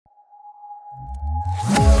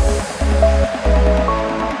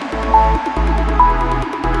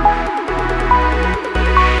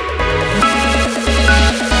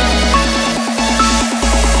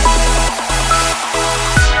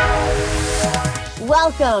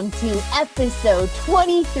Welcome to episode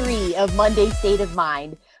 23 of Monday State of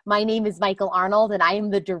Mind. My name is Michael Arnold, and I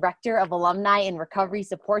am the Director of Alumni and Recovery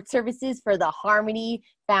Support Services for the Harmony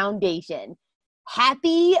Foundation.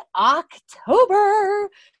 Happy October!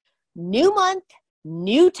 New month,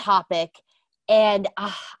 new topic, and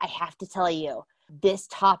I have to tell you, this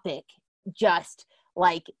topic just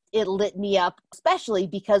it lit me up, especially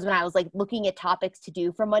because when I was looking at topics to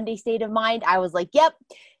do for Monday State of Mind, I was like, yep,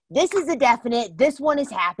 this is a definite, this one is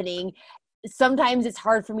happening. Sometimes it's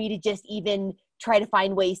hard for me to just even try to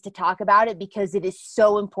find ways to talk about it because it is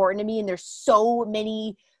so important to me and there's so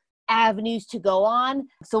many avenues to go on.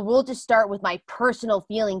 So we'll just start with my personal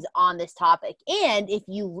feelings on this topic. And if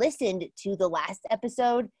you listened to the last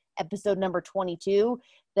episode number 22,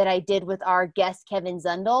 that I did with our guest, Kevin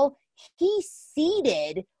Zundel, he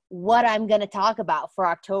seeded what I'm going to talk about for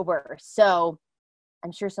October. So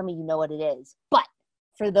I'm sure some of you know what it is. But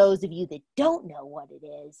for those of you that don't know what it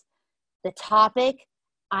is, the topic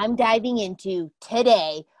I'm diving into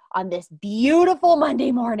today on this beautiful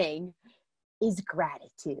Monday morning is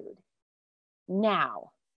gratitude.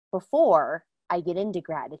 Now, before I get into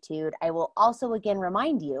gratitude, I will also again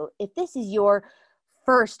remind you, if this is your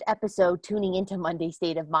first episode tuning into Monday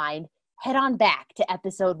State of Mind, head on back to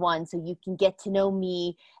episode 1 so you can get to know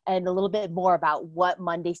me and a little bit more about what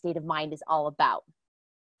Monday State of Mind is all about.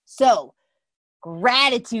 So,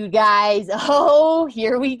 gratitude, guys. Oh,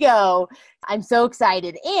 here we go. I'm so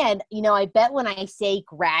excited. And, I bet when I say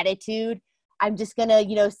gratitude, I'm just going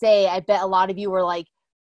to, say, I bet a lot of you were like,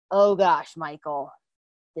 oh gosh, Michael,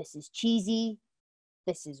 this is cheesy.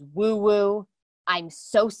 This is woo-woo. I'm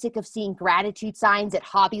so sick of seeing gratitude signs at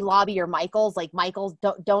Hobby Lobby or Michael's. Michael's,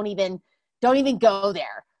 don't even go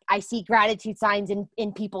there. I see gratitude signs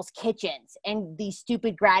in people's kitchens and these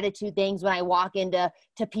stupid gratitude things when I walk into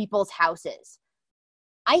people's houses.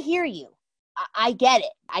 I hear you. I get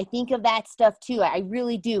it. I think of that stuff too. I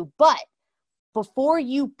really do. But before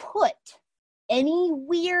you put any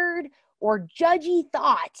weird or judgy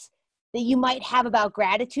thoughts that you might have about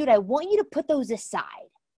gratitude, I want you to put those aside.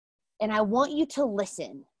 And I want you to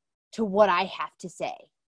listen to what I have to say.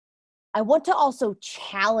 I want to also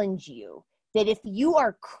challenge you that if you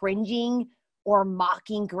are cringing or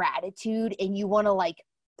mocking gratitude and you want to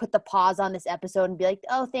put the pause on this episode and be like,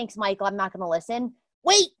 oh, thanks, Michael, I'm not going to listen.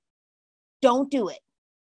 Wait, don't do it.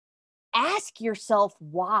 Ask yourself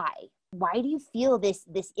why. Why do you feel this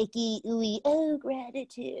icky, ooey, oh,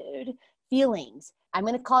 gratitude feelings? I'm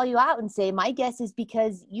going to call you out and say, my guess is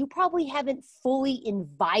because you probably haven't fully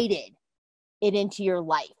invited it into your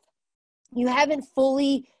life. You haven't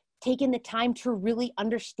fully taken the time to really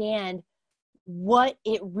understand what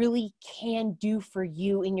it really can do for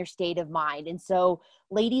you in your state of mind. And so,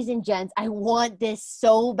 ladies and gents, I want this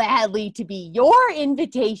so badly to be your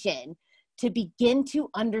invitation to begin to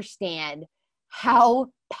understand how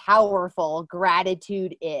powerful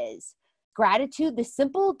gratitude is. Gratitude, the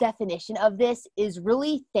simple definition of this is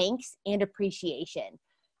really thanks and appreciation.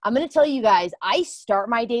 I'm going to tell you guys, I start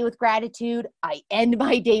my day with gratitude, I end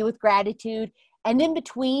my day with gratitude, and in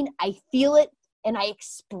between, I feel it and I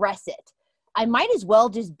express it. I might as well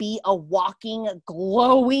just be a walking,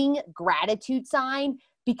 glowing gratitude sign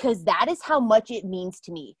because that is how much it means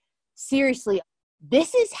to me. Seriously,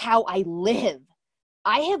 this is how I live.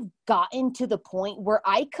 I have gotten to the point where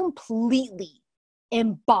I completely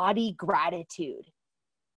embody gratitude.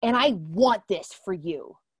 And I want this for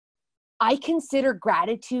you. I consider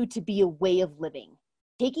gratitude to be a way of living.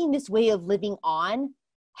 Taking this way of living on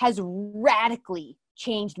has radically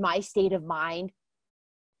changed my state of mind.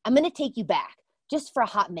 I'm going to take you back just for a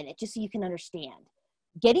hot minute, just so you can understand.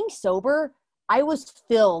 Getting sober, I was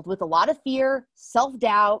filled with a lot of fear,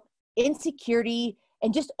 self-doubt, insecurity,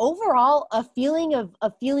 and just overall a feeling of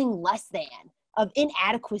feeling less than, of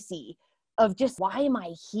inadequacy, of just, why am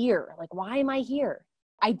I here? Why am I here?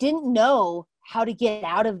 I didn't know how to get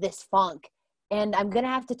out of this funk. And I'm going to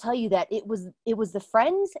have to tell you that it was the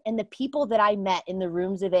friends and the people that I met in the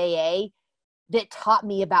rooms of AA that taught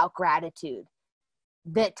me about gratitude,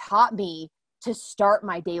 that taught me to start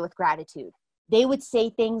my day with gratitude. They would say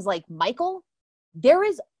things like, Michael, there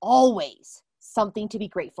is always something to be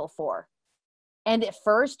grateful for. And at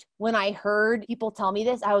first, when I heard people tell me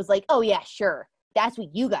this, I was like, oh yeah, sure. That's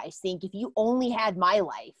what you guys think. If you only had my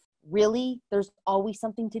life, really, there's always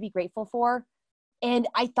something to be grateful for. And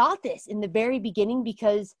I thought this in the very beginning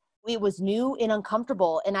because it was new and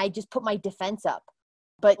uncomfortable, and I just put my defense up.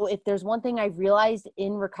 But if there's one thing I've realized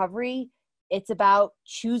in recovery, it's about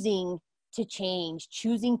choosing to change,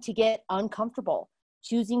 choosing to get uncomfortable,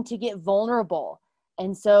 choosing to get vulnerable.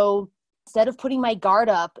 And so instead of putting my guard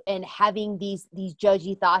up and having these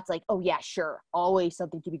judgy thoughts like, oh yeah, sure, always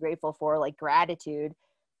something to be grateful for, like gratitude,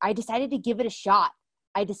 I decided to give it a shot.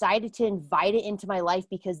 I decided to invite it into my life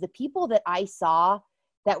because the people that I saw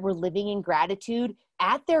that were living in gratitude,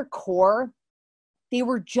 at their core, they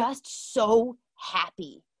were just so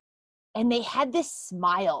happy. And they had this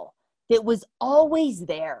smile that was always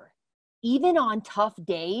there. Even on tough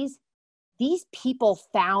days, these people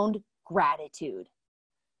found gratitude.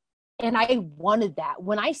 And I wanted that.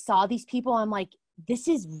 When I saw these people, I'm like, this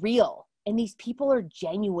is real. And these people are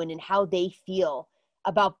genuine in how they feel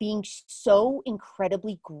about being so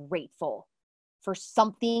incredibly grateful for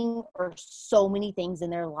something or so many things in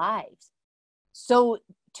their lives. So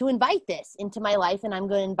to invite this into my life, and I'm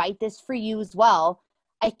going to invite this for you as well,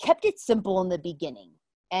 I kept it simple in the beginning.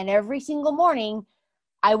 And every single morning,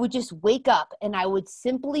 I would just wake up and I would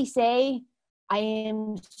simply say, I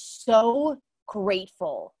am so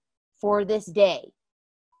grateful for this day.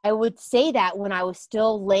 I would say that when I was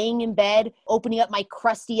still laying in bed, opening up my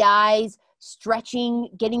crusty eyes, stretching,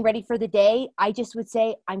 getting ready for the day. I just would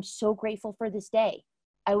say, I'm so grateful for this day.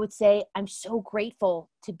 I would say, I'm so grateful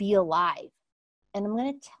to be alive. And I'm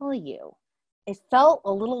going to tell you, it felt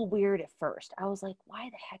a little weird at first. I was like, why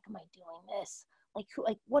the heck am I doing this? Like,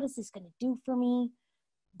 what is this going to do for me?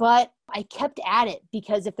 But I kept at it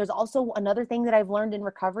because if there's also another thing that I've learned in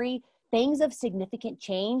recovery, things of significant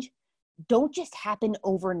change don't just happen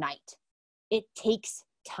overnight. It takes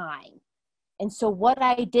time. And so what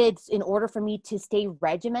I did in order for me to stay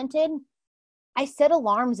regimented, I set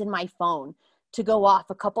alarms in my phone to go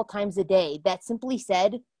off a couple times a day that simply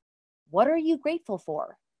said, what are you grateful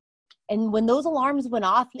for? And when those alarms went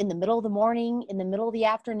off in the middle of the morning, in the middle of the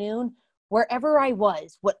afternoon, wherever I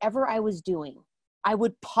was, whatever I was doing, I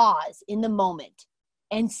would pause in the moment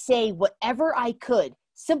and say whatever I could.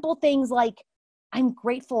 Simple things like, I'm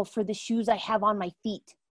grateful for the shoes I have on my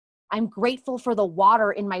feet. I'm grateful for the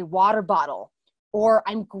water in my water bottle. Or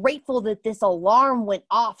I'm grateful that this alarm went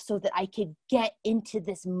off so that I could get into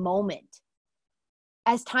this moment.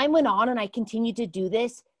 As time went on and I continued to do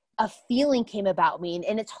this, a feeling came about me.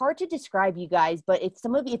 And it's hard to describe, you guys, but if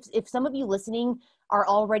some of you listening are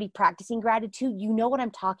already practicing gratitude, you know what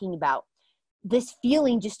I'm talking about. This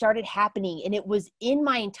feeling just started happening and it was in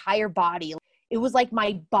my entire body. It was like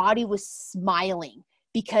my body was smiling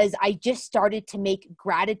because I just started to make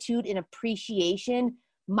gratitude and appreciation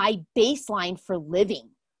my baseline for living.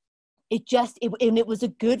 And it was a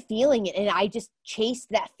good feeling. And I just chased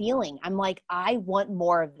that feeling. I'm like, I want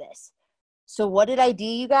more of this. So what did I do,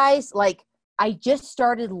 you guys? Like, I just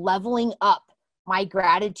started leveling up my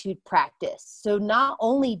gratitude practice. So not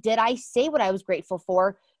only did I say what I was grateful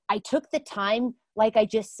for, I took the time, like I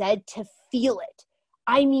just said, to feel it.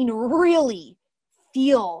 I mean, really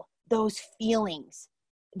feel those feelings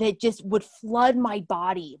that just would flood my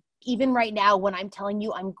body. Even right now, when I'm telling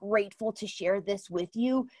you I'm grateful to share this with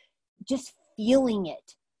you, just feeling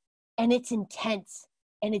it. And it's intense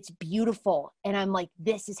and it's beautiful. And I'm like,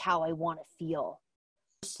 this is how I want to feel.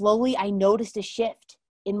 Slowly, I noticed a shift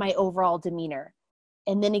in my overall demeanor.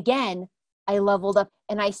 And then again, I leveled up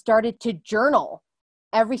and I started to journal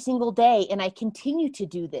every single day. And I continue to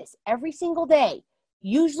do this every single day,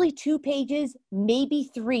 usually 2 pages, maybe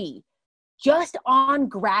 3, just on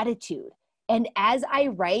gratitude. And as I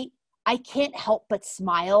write, I can't help but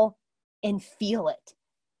smile and feel it.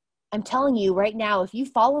 I'm telling you right now, if you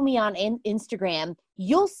follow me on Instagram,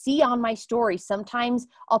 you'll see on my stories, sometimes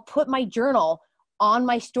I'll put my journal on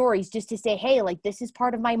my stories just to say, hey, like this is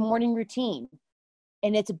part of my morning routine.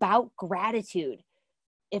 And it's about gratitude.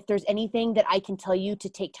 If there's anything that I can tell you to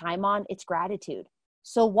take time on, it's gratitude.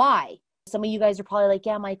 So why? Some of you guys are probably like,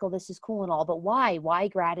 yeah, Michael, this is cool and all, but why? Why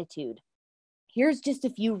gratitude? Here's just a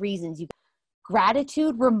few reasons.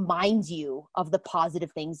 Gratitude reminds you of the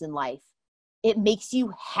positive things in life. It makes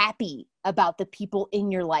you happy about the people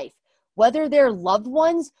in your life, whether they're loved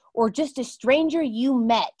ones or just a stranger you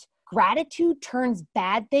met. Gratitude turns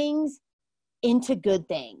bad things into good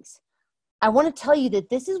things. I want to tell you that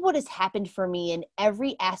this is what has happened for me in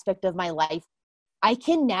every aspect of my life. I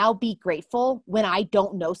can now be grateful when I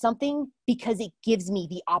don't know something because it gives me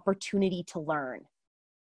the opportunity to learn.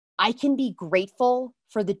 I can be grateful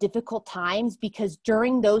for the difficult times because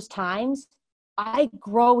during those times, I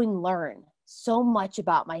grow and learn so much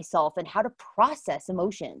about myself and how to process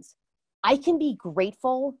emotions. I can be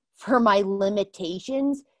grateful for my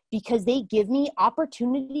limitations because they give me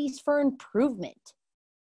opportunities for improvement.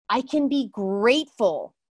 I can be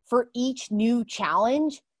grateful for each new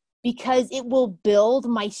challenge because it will build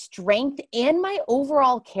my strength and my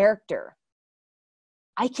overall character.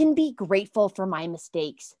 I can be grateful for my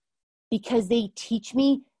mistakes because they teach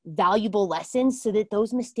me valuable lessons so that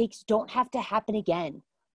those mistakes don't have to happen again.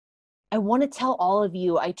 I want to tell all of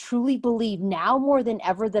you, I truly believe now more than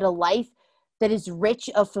ever that a life that is rich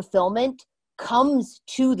of fulfillment comes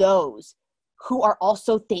to those who are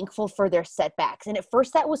also thankful for their setbacks. And at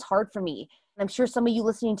first that was hard for me. I'm sure some of you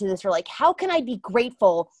listening to this are like, how can I be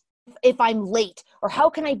grateful if I'm late? Or how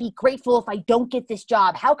can I be grateful if I don't get this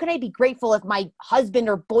job? How can I be grateful if my husband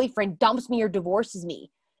or boyfriend dumps me or divorces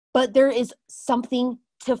me? But there is something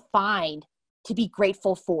to find to be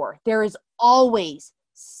grateful for. There is always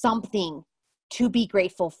something to be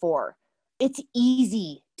grateful for. It's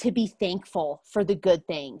easy to be thankful for the good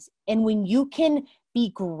things. And when you can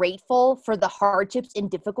be grateful for the hardships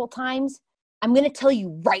and difficult times, I'm going to tell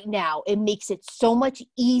you right now, it makes it so much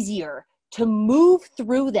easier to move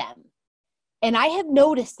through them. And I have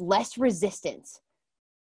noticed less resistance.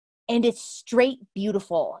 And it's straight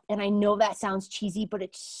beautiful. And I know that sounds cheesy, but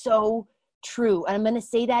it's so true. And I'm going to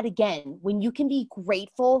say that again. When you can be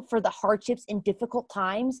grateful for the hardships and difficult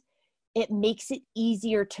times, it makes it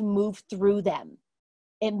easier to move through them.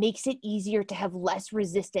 It makes it easier to have less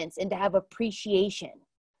resistance and to have appreciation.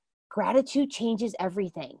 Gratitude changes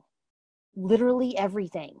everything, literally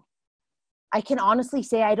everything. I can honestly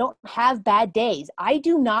say I don't have bad days. I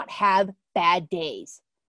do not have bad days.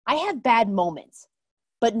 I have bad moments,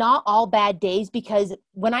 but not all bad days, because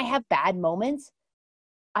when I have bad moments,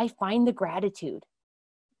 I find the gratitude.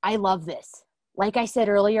 I love this. Like I said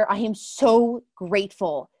earlier, I am so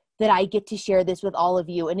grateful that I get to share this with all of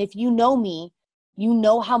you. And if you know me, you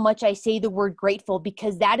know how much I say the word grateful,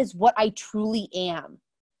 because that is what I truly am.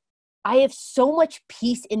 I have so much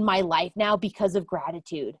peace in my life now because of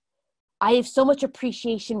gratitude. I have so much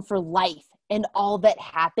appreciation for life and all that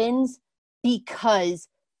happens because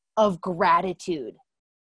of gratitude.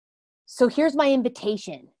 So here's my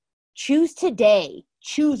invitation. Choose today,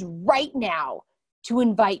 choose right now to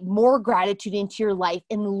invite more gratitude into your life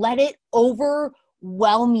and let it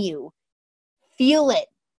overwhelm you. Feel it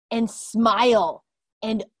and smile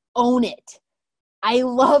and own it. I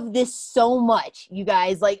love this so much, you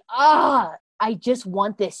guys. I just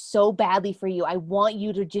want this so badly for you. I want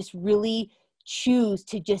you to just really choose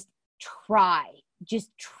to just try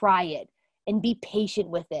it and be patient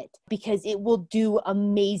with it, because it will do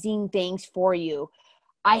amazing things for you.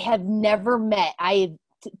 I have never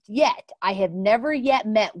yet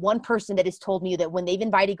met one person that has told me that when they've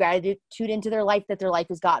invited gratitude into their life, that their life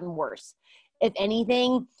has gotten worse. If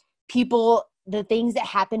anything, the things that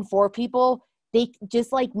happen for people, they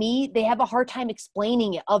just like me, they have a hard time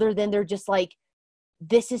explaining it, other than they're just like,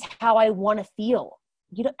 this is how I want to feel.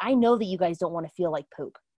 I know that you guys don't want to feel like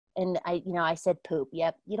poop. And I said poop.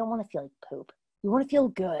 Yep. You don't want to feel like poop. You want to feel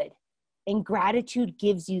good. And gratitude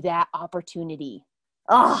gives you that opportunity.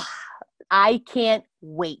 I can't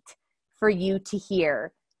wait for you to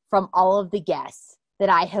hear from all of the guests that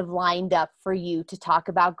I have lined up for you to talk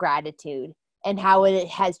about gratitude and how it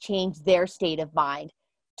has changed their state of mind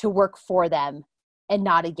to work for them and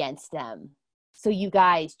not against them. So you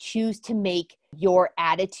guys, choose to make your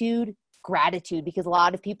attitude gratitude, because a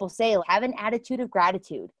lot of people say, have an attitude of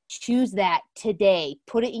gratitude. Choose that today.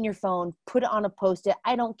 Put it in your phone, put it on a Post-it.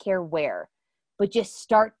 I don't care where, but just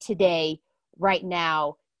start today, right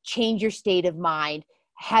now. Change your state of mind.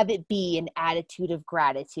 Have it be an attitude of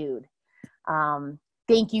gratitude.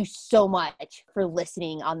 Thank you so much for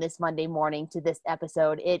listening on this Monday morning to this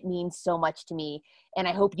episode. It means so much to me, and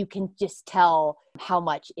I hope you can just tell how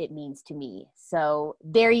much it means to me. So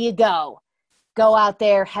there you go. Go out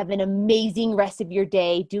there, have an amazing rest of your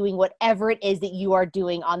day, doing whatever it is that you are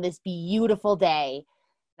doing on this beautiful day.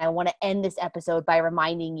 I want to end this episode by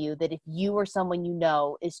reminding you that if you or someone you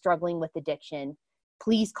know is struggling with addiction,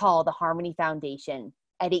 please call the Harmony Foundation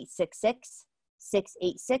at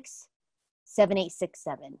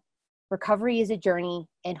 866-686-7867. Recovery is a journey,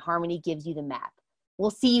 and Harmony gives you the map. We'll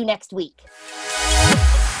see you next week.